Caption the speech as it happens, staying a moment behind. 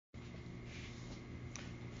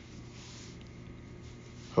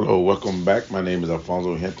Hello, welcome back. My name is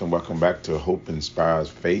Alfonso Hinton. Welcome back to Hope Inspires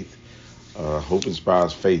Faith. Hope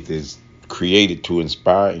Inspires Faith is created to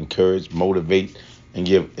inspire, encourage, motivate, and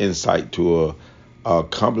give insight to a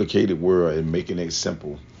complicated world and making it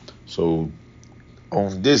simple. So,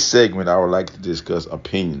 on this segment, I would like to discuss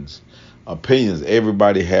opinions. Opinions,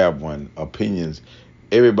 everybody have one. Opinions,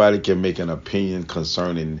 everybody can make an opinion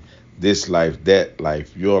concerning this life, that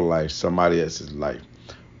life, your life, somebody else's life.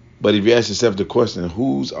 But if you ask yourself the question,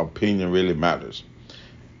 whose opinion really matters?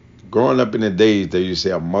 Growing up in the days that you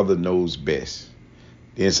say a mother knows best,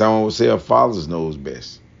 then someone would say a father knows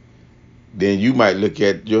best. Then you might look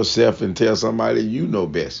at yourself and tell somebody you know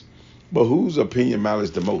best. But whose opinion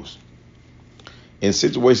matters the most? In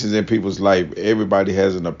situations in people's life, everybody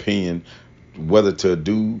has an opinion whether to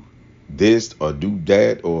do this or do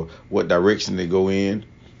that or what direction they go in.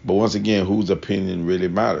 But once again, whose opinion really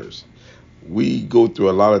matters? We go through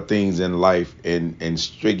a lot of things in life and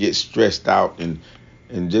get stressed out and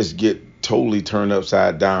just get totally turned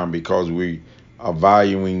upside down because we are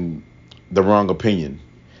valuing the wrong opinion.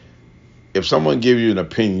 If someone gives you an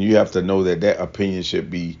opinion, you have to know that that opinion should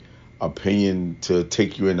be opinion to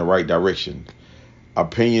take you in the right direction,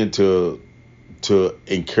 opinion to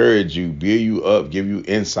encourage you, build you up, give you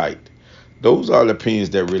insight. Those are the opinions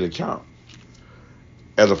that really count.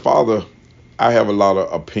 As a father, I have a lot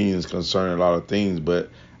of opinions concerning a lot of things,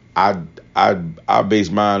 but I I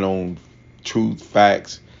base mine on truth,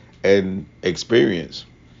 facts, and experience.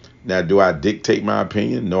 Now, do I dictate my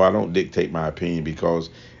opinion? No, I don't dictate my opinion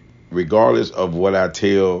because regardless of what I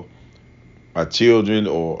tell my children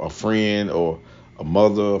or a friend or a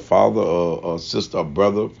mother, a father, or a sister, or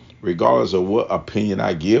brother, regardless of what opinion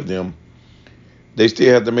I give them, they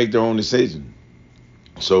still have to make their own decision.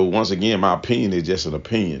 So once again, my opinion is just an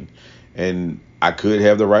opinion, and I could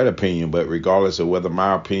have the right opinion, but regardless of whether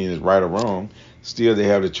my opinion is right or wrong, still they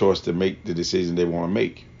have the choice to make the decision they want to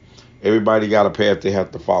make. Everybody got a path they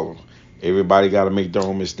have to follow. Everybody got to make their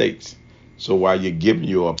own mistakes. So while you're giving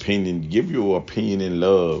your opinion, give your opinion in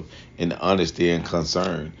love and honesty and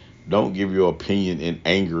concern. Don't give your opinion in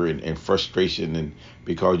anger and frustration, and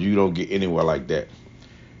because you don't get anywhere like that.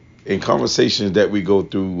 In conversations that we go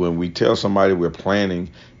through when we tell somebody we're planning,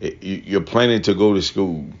 you're planning to go to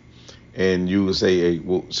school, and you will say, hey,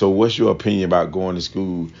 well, so what's your opinion about going to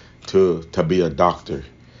school to be a doctor?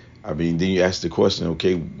 I mean, then you ask the question,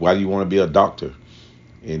 okay, why do you want to be a doctor?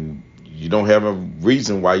 And you don't have a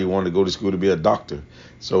reason why you want to go to school to be a doctor.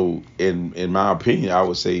 So in my opinion, I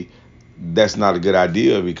would say that's not a good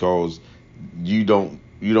idea because you don't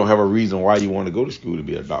have a reason why you want to go to school to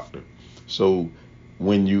be a doctor. So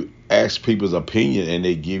when you ask people's opinion and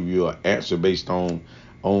they give you an answer based on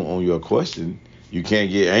your question, you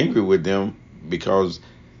can't get angry with them because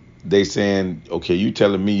they saying, okay, you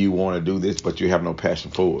telling me you want to do this, but you have no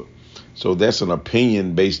passion for it. So that's an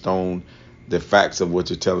opinion based on the facts of what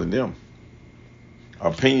you're telling them.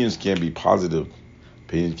 Opinions can be positive.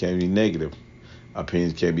 Opinions can be negative.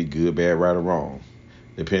 Opinions can be good, bad, right, or wrong,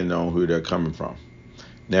 depending on who they're coming from.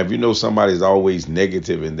 Now, if you know somebody's always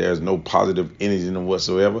negative and there's no positive energy in them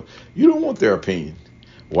whatsoever, you don't want their opinion.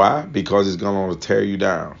 Why? Because it's going to tear you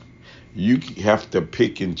down. You have to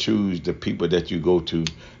pick and choose the people that you go to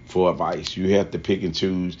for advice. You have to pick and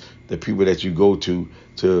choose the people that you go to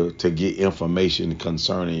get information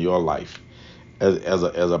concerning your life. As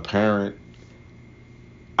a parent,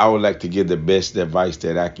 I would like to give the best advice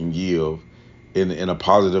that I can give in a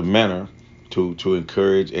positive manner to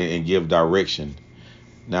encourage and give direction.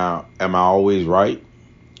 Now, am I always right?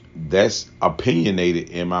 That's opinionated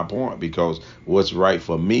in my point because what's right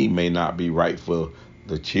for me may not be right for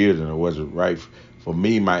the children, or what's right for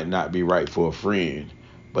me might not be right for a friend.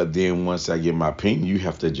 But then once I give my opinion, you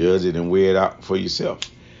have to judge it and weigh it out for yourself.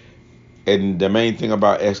 And the main thing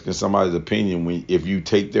about asking somebody's opinion, when if you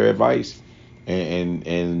take their advice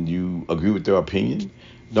and you agree with their opinion,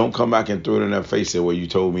 don't come back and throw it in their face and say, well, you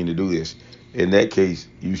told me to do this. In that case,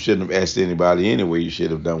 you shouldn't have asked anybody anyway. You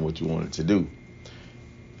should have done what you wanted to do.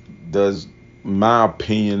 Does my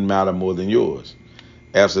opinion matter more than yours?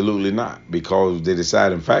 Absolutely not, because the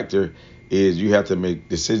deciding factor is you have to make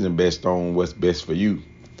decision based on what's best for you.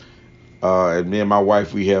 And me and my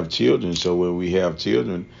wife, we have children, so when we have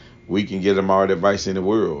children, we can give them all the advice in the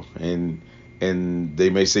world, and they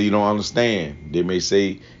may say you don't understand. They may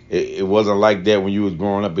say it wasn't like that when you was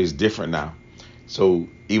growing up. It's different now. So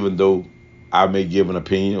even though I may give an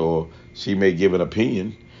opinion or she may give an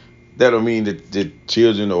opinion, that don't mean that the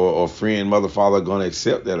children or friend, mother, father are going to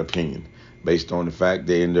accept that opinion based on the fact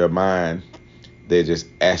that in their mind they're just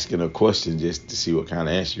asking a question just to see what kind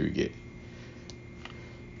of answer you get.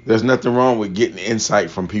 There's nothing wrong with getting insight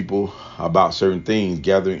from people about certain things,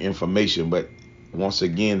 gathering information, but once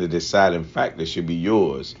again, the deciding factor should be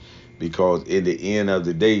yours, because in the end of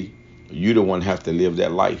the day, you the one have to live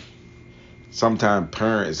that life. Sometimes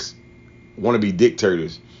parents want to be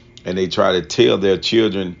dictators, and they try to tell their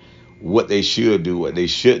children what they should do, what they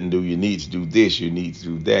shouldn't do. You need to do this, you need to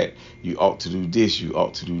do that, you ought to do this, you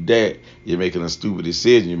ought to do that. You're making a stupid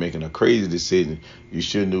decision, you're making a crazy decision. You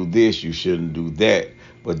shouldn't do this, you shouldn't do that.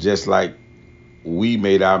 But just like we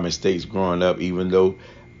made our mistakes growing up, even though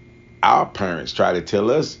our parents try to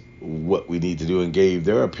tell us what we need to do and gave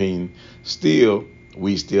their opinion, still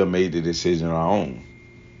we still made the decision on our own.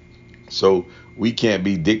 So we can't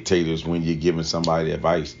be dictators when you're giving somebody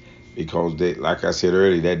advice, because they, like I said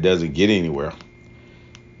earlier, that doesn't get anywhere.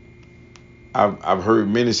 I've heard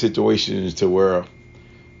many situations to where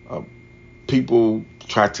uh, people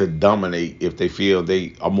try to dominate if they feel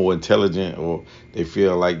they are more intelligent, or they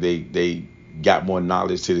feel like they got more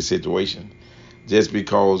knowledge to the situation. Just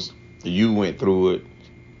because you went through it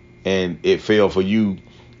and it failed for you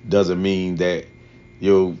doesn't mean that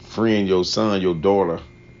your friend, your son, your daughter,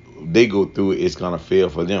 they go through it, it's gonna fail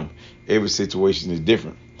for them. Every situation is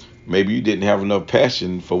different. Maybe you didn't have enough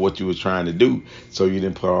passion for what you were trying to do, so you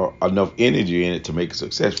didn't put enough energy in it to make it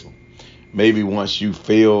successful. Maybe once you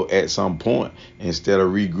fail at some point, instead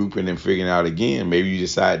of regrouping and figuring out again, maybe you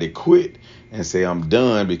decide to quit and say, I'm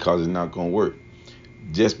done, because it's not going to work.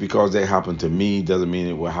 Just because that happened to me doesn't mean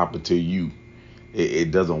it will happen to you.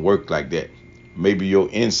 It doesn't work like that. Maybe your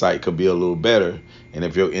insight could be a little better. And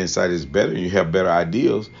if your insight is better and you have better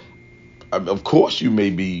ideas, of course you may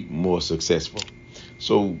be more successful.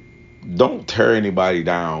 So don't tear anybody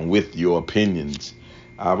down with your opinions.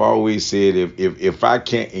 I've always said, if I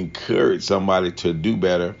can't encourage somebody to do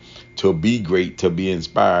better, to be great, to be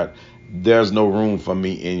inspired, there's no room for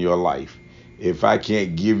me in your life. If I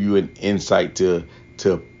can't give you an insight to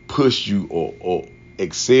push you, or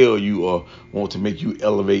excel you, or want to make you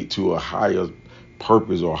elevate to a higher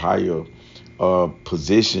purpose or higher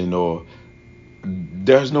position, or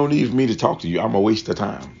there's no need for me to talk to you. I'm a waste of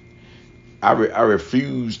time. I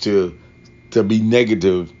refuse to be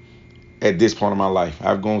negative at this point of my life.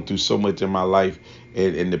 I've gone through so much in my life,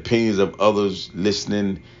 and the opinions of others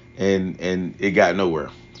listening, and it got nowhere.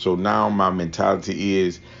 So now my mentality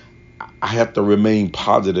is I have to remain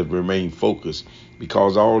positive, remain focused,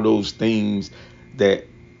 because all those things that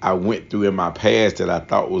I went through in my past that I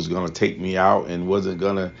thought was going to take me out and wasn't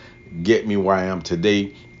going to get me where I am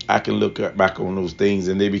today, I can look back on those things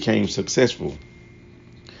and they became successful.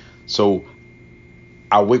 So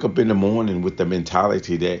I wake up in the morning with the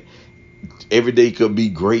mentality that every day could be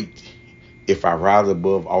great if I rise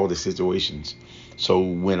above all the situations. So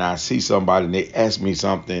when I see somebody and they ask me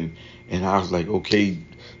something, and I was like, okay,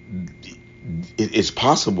 it's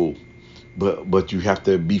possible, but you have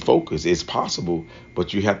to be focused. It's possible,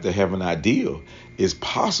 but you have to have an ideal. It's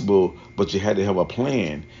possible, but you have to have a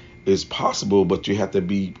plan. It's possible, but you have to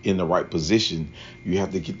be in the right position. You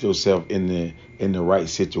have to get yourself in the right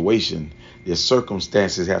situation. The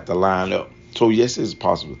circumstances have to line up. So yes, it's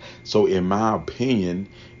possible. So in my opinion,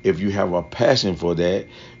 if you have a passion for that,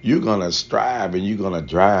 you're gonna strive and you're gonna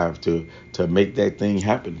drive to make that thing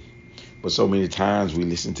happen. But so many times we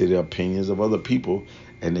listen to the opinions of other people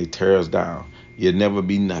and they tear us down. You'll never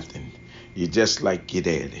be nothing. You're just like your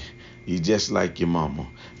daddy. You just like your mama.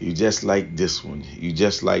 You just like this one. You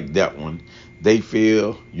just like that one. They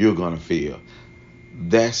feel, you're gonna feel.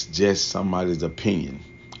 That's just somebody's opinion.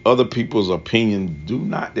 Other people's opinion do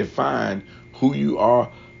not define who you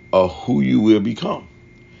are or who you will become.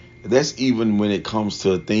 That's even when it comes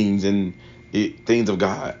to things and things of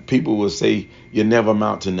God. People will say you never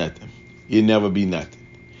amount to nothing. You never be nothing.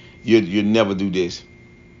 You never do this.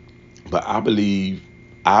 But I believe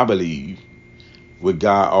with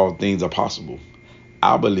God all things are possible.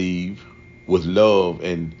 I believe with love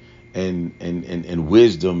and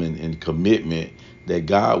wisdom and commitment that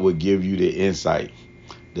God will give you the insight.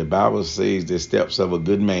 The Bible says the steps of a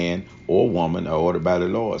good man or woman are ordered by the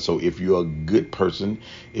Lord. So if you're a good person,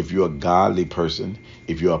 if you're a godly person,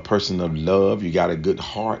 if you're a person of love, you got a good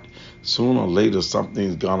heart, sooner or later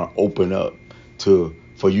something's gonna open up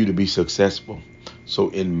for you to be successful. So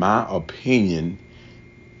in my opinion,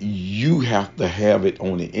 you have to have it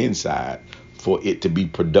on the inside for it to be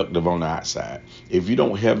productive on the outside. If you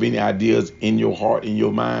don't have any ideas in your heart, in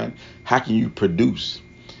your mind, how can you produce?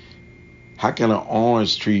 How can an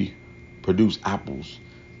orange tree produce apples?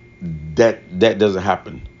 That doesn't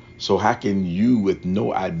happen. So how can you, with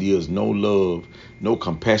no ideas, no love, no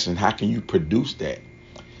compassion, how can you produce that?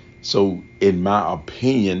 So in my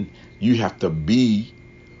opinion, you have to be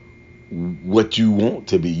what you want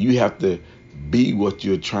to be. You have to be what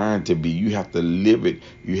you're trying to be. You have to live it.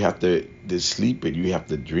 You have to sleep it. You have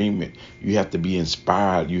to dream it. You have to be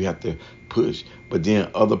inspired. You have to push. But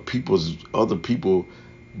then other people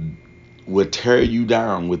will tear you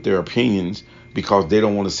down with their opinions because they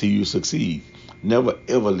don't want to see you succeed. Never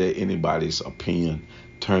ever let anybody's opinion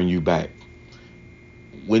turn you back.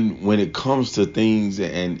 When it comes to things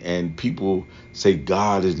and people say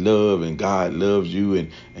God is love and God loves you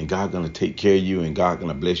and God gonna take care of you and God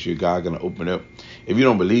gonna bless you, God gonna open up. If you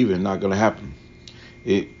don't believe it, it's not gonna happen.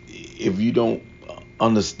 If you don't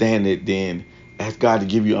understand it, then ask God to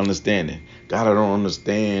give you understanding. God, I don't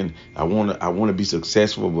understand. I wanna be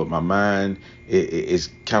successful, but my mind is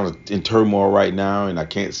kind of in turmoil right now, and I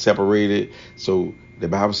can't separate it. So the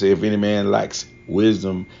Bible says, if any man lacks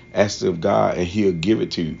wisdom, ask of God, and He'll give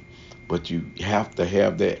it to you. But you have to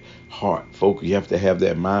have that heart focus. You have to have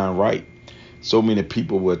that mind right. So many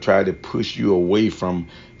people will try to push you away from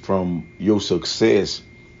your success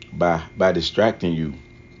by distracting you.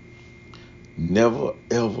 Never,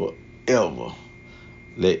 ever, ever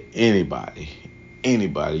let anybody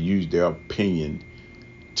use their opinion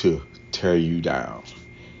to tear you down.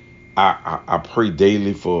 I pray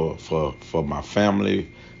daily for my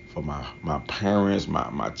family, for my parents,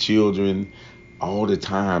 my children, all the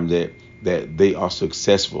time that they are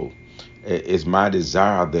successful. It's my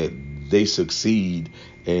desire that they succeed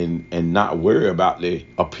and not worry about the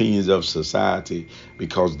opinions of society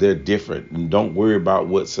because they're different. And don't worry about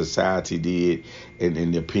what society did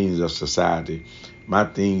and the opinions of society. My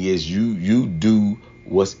thing is you do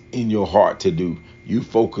what's in your heart to do. You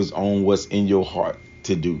focus on what's in your heart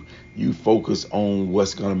to do. You focus on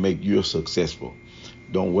what's going to make you successful.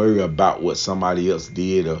 Don't worry about what somebody else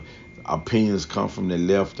did, or opinions come from the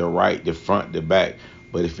left, the right, the front, the back.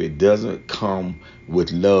 But if it doesn't come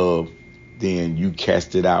with love, then you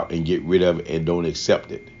cast it out and get rid of it and don't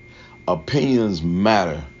accept it. Opinions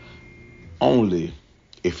matter only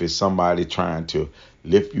if it's somebody trying to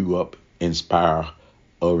lift you up, inspire,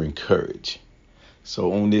 or encourage.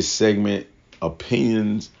 So on this segment,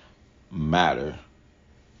 opinions matter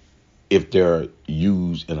if they're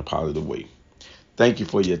used in a positive way. Thank you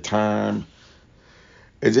for your time.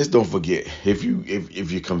 And just don't forget, if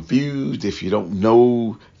you're confused, if you don't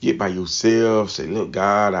know, get by yourself. Say, look,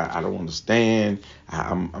 God, I don't understand.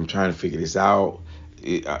 I'm trying to figure this out.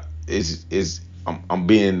 I'm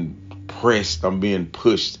being pressed. I'm being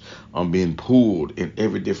pushed. I'm being pulled in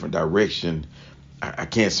every different direction. I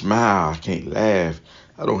can't smile. I can't laugh.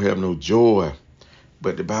 I don't have no joy.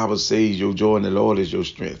 But the Bible says your joy in the Lord is your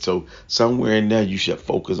strength. So somewhere in there you should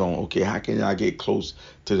focus on, okay, how can I get close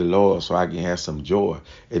to the Lord so I can have some joy?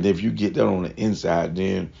 And if you get that on the inside,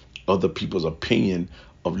 then other people's opinion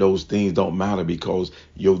of those things don't matter because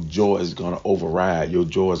your joy is going to override. Your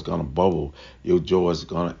joy is going to bubble. Your joy is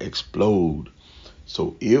going to explode.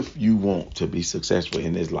 So if you want to be successful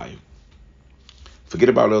in this life, forget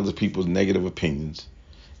about other people's negative opinions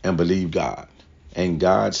and believe God. And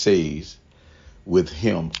God says, with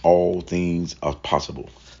Him, all things are possible.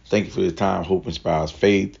 Thank you for your time. Hope inspires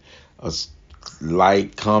faith.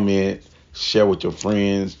 Like, comment, share with your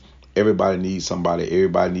friends. Everybody needs somebody.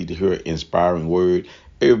 Everybody needs to hear an inspiring word.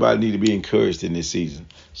 Everybody needs to be encouraged in this season.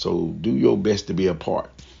 So do your best to be a part.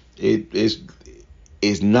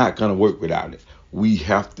 It's not going to work without it. We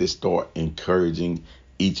have to start encouraging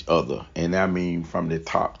each other. And I mean from the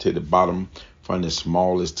top to the bottom, from the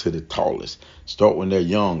smallest to the tallest. Start when they're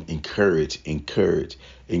young. Encourage.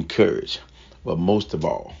 But most of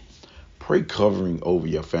all, pray covering over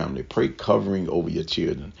your family. Pray covering over your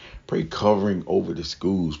children. Pray covering over the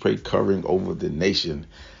schools. Pray covering over the nation.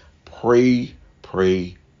 Pray.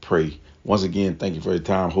 Once again, thank you for your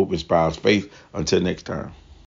time. Hope inspires faith. Until next time.